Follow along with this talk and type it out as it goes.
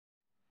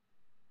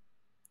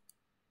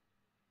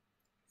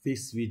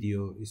This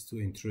video is to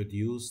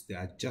introduce the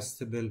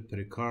adjustable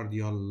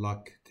pericardial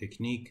lock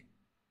technique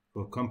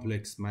for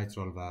complex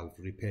mitral valve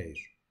repair.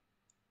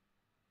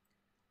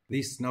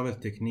 This novel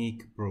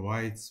technique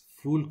provides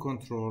full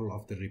control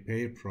of the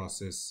repair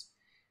process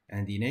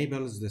and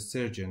enables the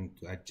surgeon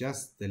to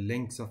adjust the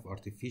length of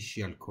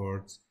artificial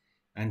cords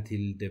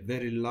until the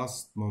very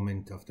last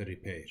moment of the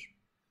repair,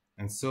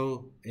 and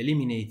so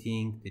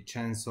eliminating the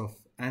chance of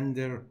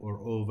under or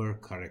over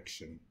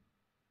correction.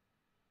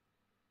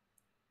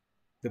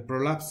 The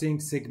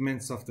prolapsing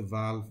segments of the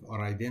valve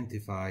are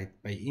identified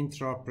by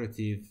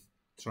intraoperative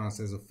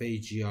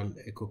transesophageal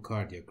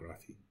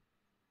echocardiography.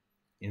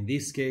 In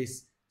this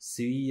case,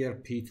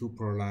 severe P2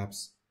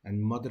 prolapse and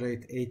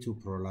moderate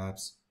A2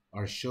 prolapse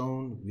are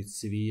shown with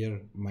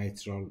severe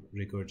mitral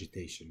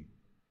regurgitation.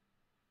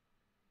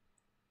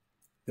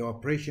 The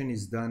operation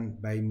is done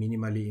by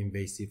minimally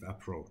invasive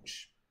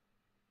approach.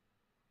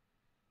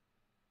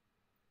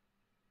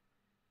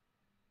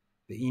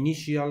 The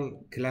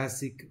initial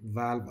classic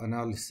valve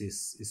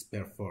analysis is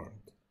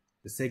performed.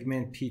 The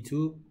segment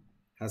P2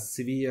 has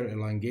severe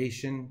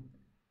elongation,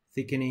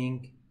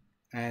 thickening,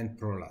 and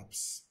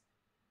prolapse.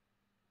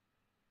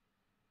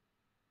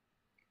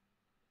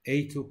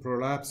 A2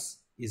 prolapse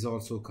is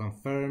also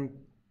confirmed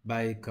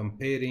by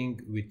comparing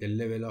with the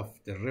level of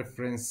the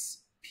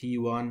reference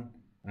P1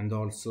 and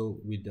also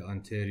with the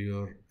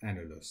anterior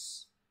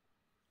annulus.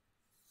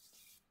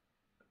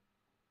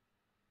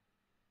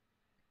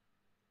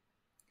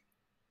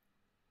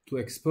 To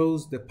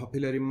expose the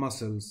papillary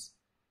muscles,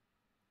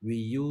 we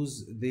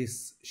use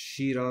this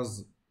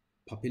Shiraz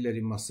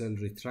papillary muscle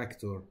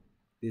retractor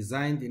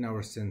designed in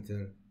our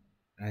center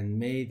and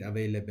made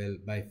available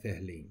by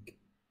Fehling.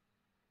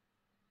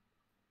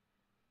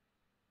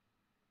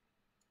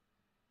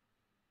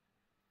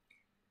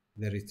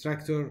 The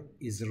retractor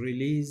is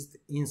released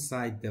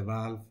inside the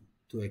valve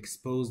to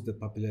expose the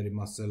papillary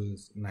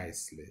muscles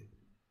nicely.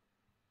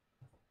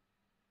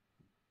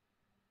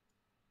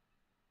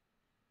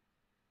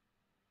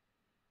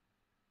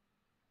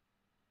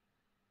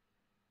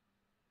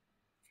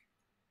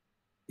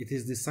 It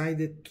is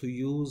decided to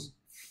use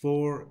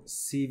 4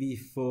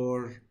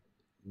 CV4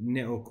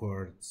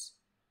 neocords,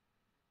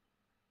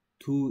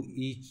 2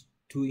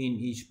 in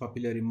each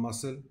papillary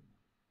muscle,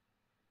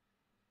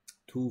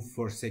 2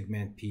 for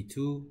segment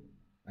P2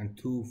 and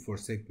 2 for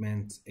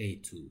segment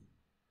A2.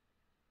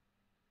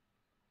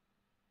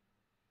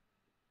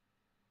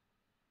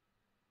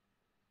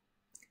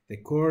 The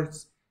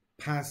cords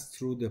pass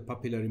through the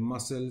papillary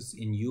muscles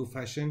in U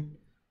fashion,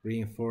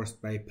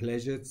 reinforced by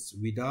pledgets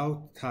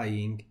without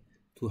tying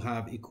to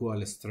have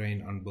equal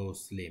strain on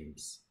both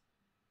limbs.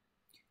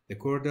 The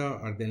corda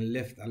are then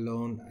left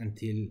alone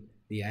until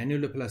the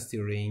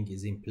annuloplasty ring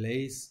is in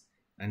place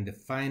and the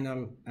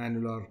final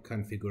annular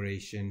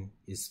configuration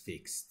is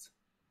fixed.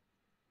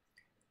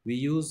 We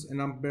use a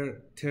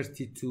number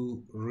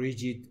 32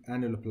 rigid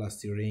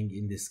annuloplasty ring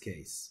in this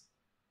case.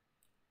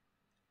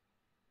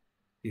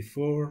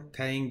 Before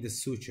tying the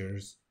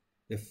sutures,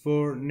 the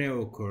 4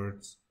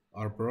 neocords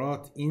are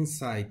brought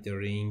inside the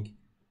ring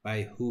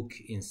by hook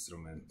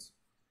instrument.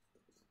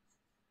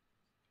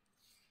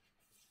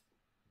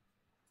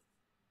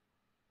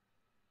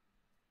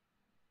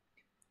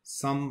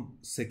 Some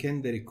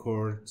secondary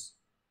cords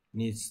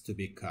needs to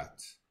be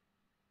cut.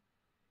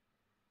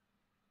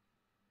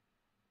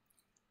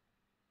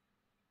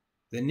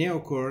 The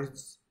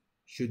neocords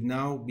should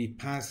now be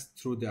passed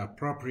through the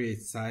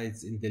appropriate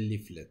sides in the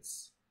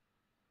leaflets.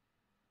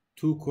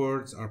 2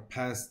 cords are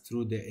passed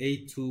through the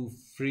A2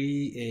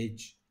 free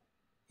edge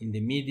in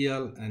the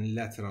medial and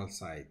lateral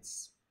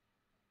sides.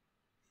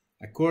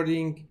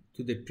 According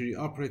to the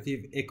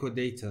preoperative echo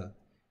data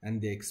and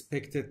the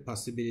expected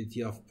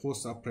possibility of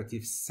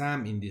postoperative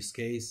SAM in this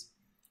case,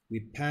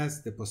 we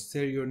pass the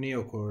posterior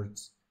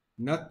neocords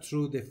not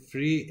through the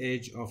free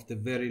edge of the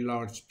very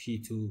large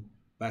P2,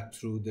 but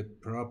through the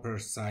proper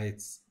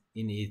sites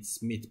in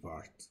its mid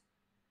part.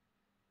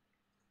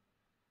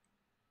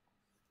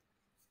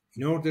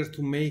 In order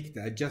to make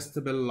the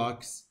adjustable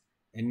locks,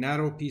 a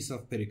narrow piece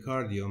of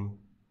pericardium,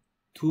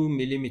 2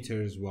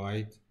 millimeters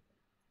wide,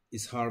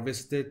 is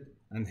harvested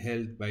and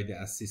held by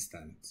the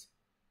assistant.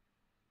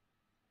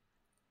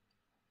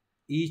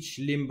 Each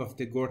limb of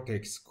the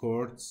Gore-Tex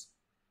cords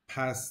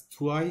pass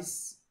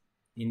twice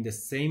in the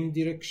same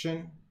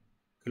direction,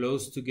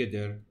 close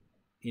together,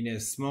 in a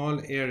small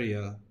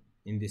area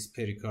in this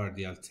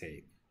pericardial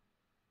tape.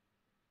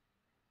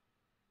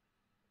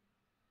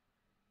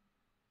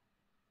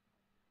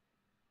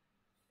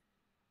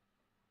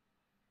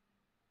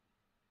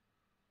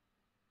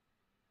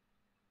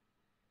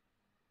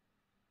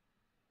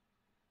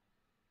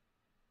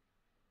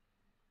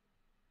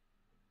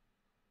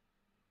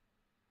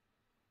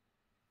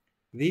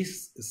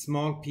 This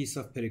small piece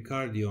of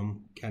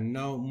pericardium can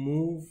now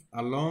move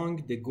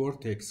along the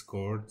Gore-Tex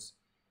cords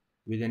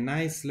with a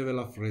nice level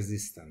of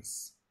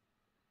resistance.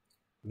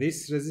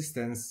 This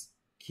resistance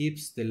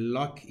keeps the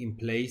lock in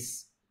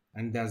place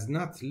and does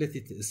not let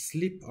it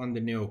slip on the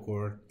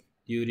neocord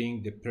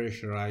during the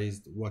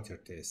pressurized water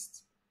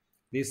test.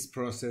 This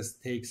process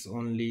takes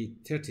only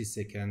 30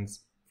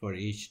 seconds for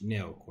each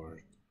neocord.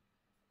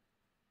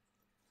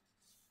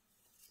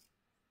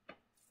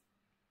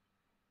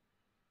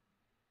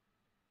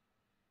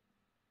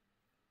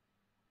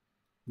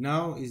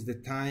 Now is the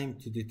time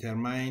to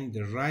determine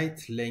the right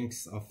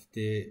length of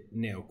the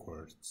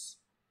neocords.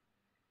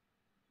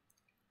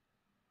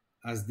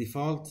 As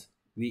default,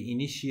 we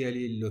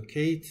initially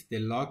locate the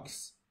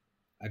locks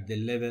at the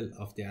level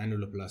of the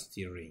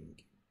annuloplasty ring.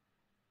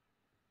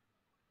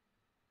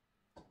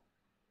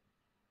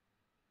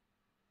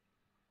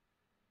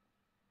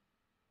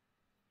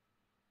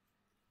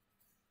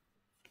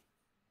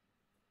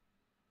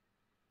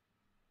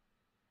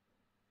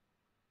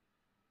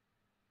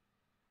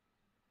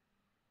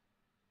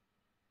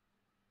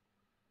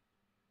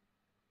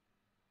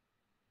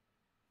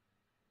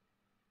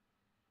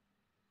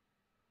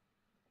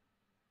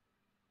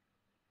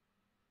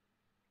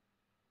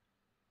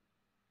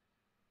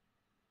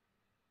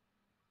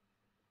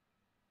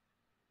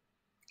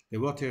 The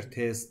water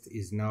test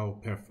is now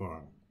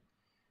performed.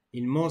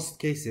 In most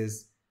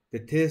cases, the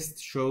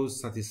test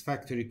shows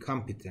satisfactory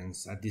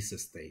competence at this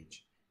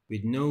stage,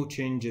 with no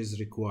changes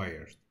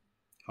required.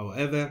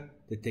 However,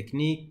 the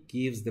technique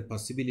gives the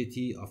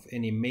possibility of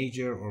any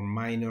major or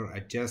minor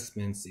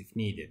adjustments if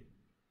needed.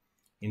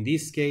 In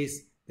this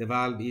case, the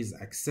valve is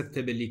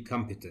acceptably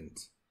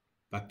competent,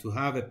 but to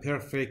have a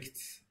perfect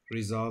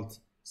result,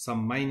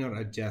 some minor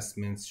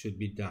adjustments should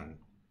be done.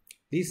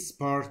 This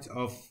part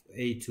of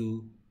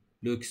A2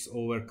 looks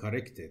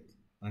overcorrected.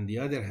 On the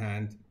other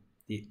hand,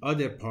 the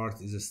other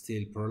part is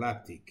still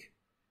prolaptic.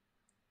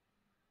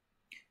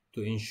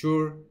 To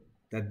ensure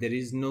that there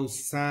is no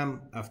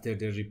SAM after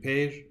the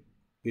repair,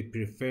 we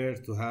prefer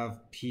to have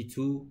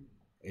P2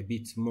 a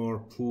bit more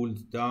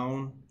pulled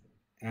down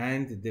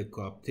and the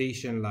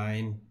coaptation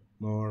line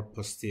more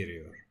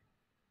posterior.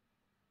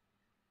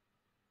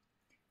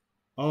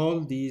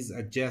 All these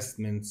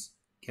adjustments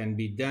can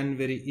be done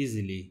very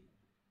easily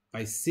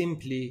by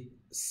simply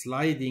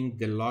sliding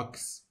the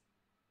locks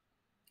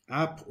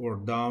up or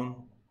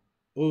down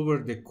over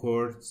the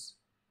cords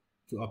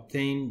to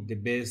obtain the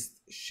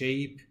best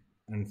shape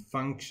and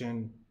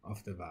function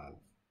of the valve.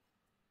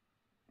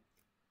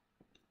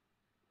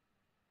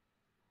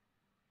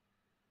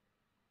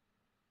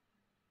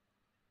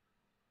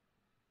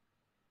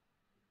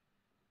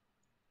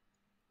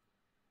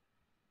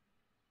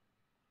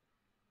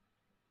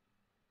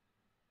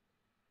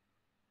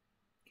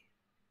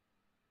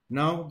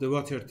 Now the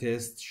water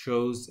test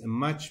shows a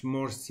much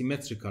more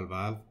symmetrical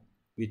valve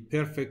with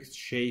perfect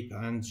shape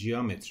and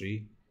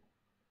geometry,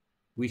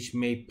 which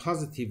may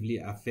positively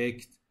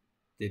affect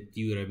the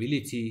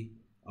durability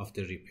of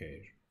the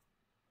repair.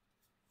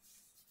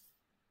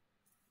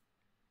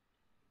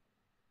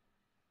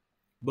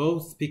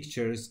 Both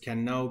pictures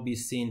can now be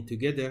seen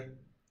together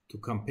to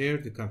compare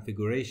the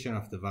configuration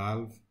of the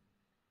valve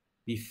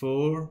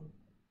before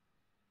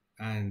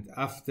and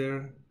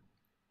after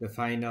the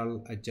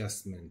final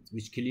adjustment,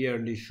 which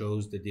clearly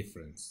shows the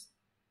difference.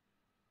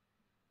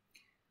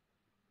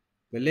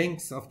 The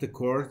lengths of the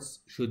cords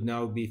should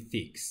now be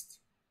fixed.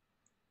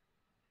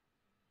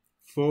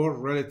 4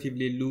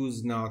 relatively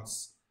loose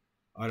knots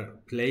are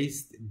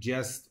placed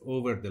just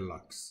over the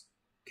locks.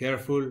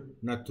 Careful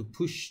not to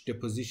push the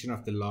position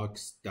of the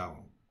locks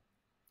down.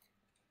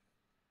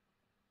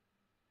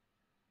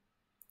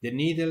 The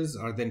needles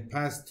are then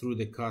passed through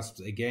the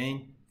cusps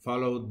again,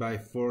 followed by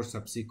 4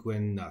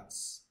 subsequent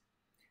knots.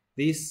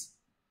 This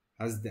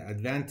has the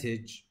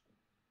advantage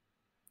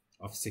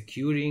of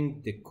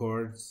securing the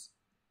cords,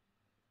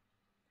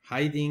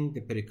 hiding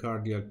the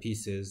pericardial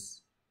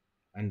pieces,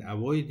 and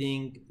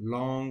avoiding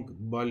long,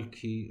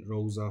 bulky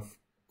rows of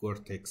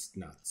Gore-Tex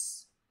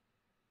nuts.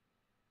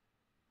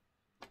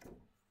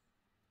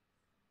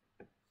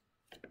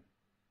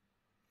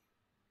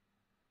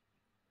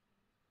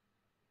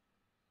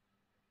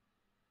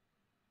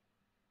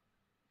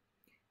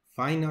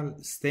 Final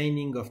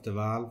staining of the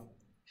valve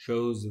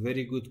shows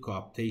very good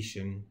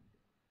coaptation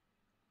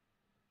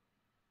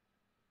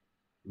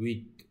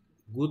with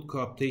good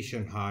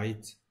coaptation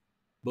height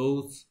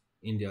both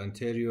in the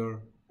anterior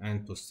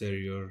and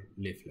posterior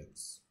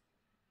leaflets.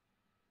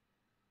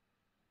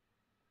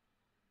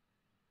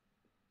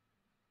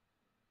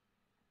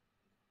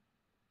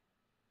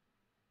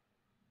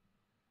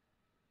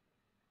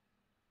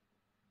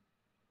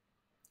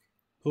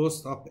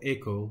 Post-op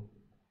echo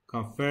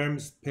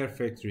confirms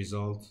perfect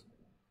result,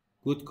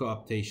 good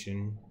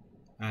coaptation,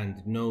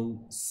 and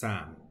no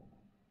SAM.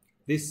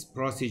 This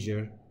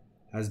procedure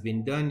has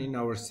been done in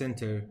our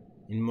center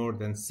in more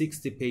than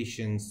 60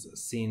 patients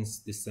since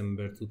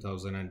December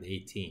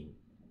 2018.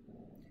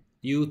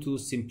 Due to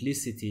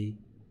simplicity,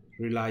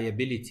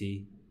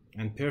 reliability,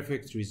 and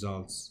perfect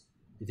results,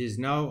 it is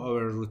now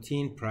our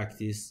routine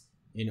practice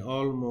in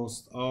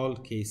almost all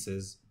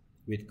cases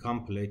with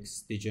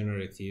complex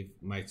degenerative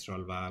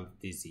mitral valve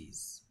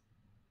disease.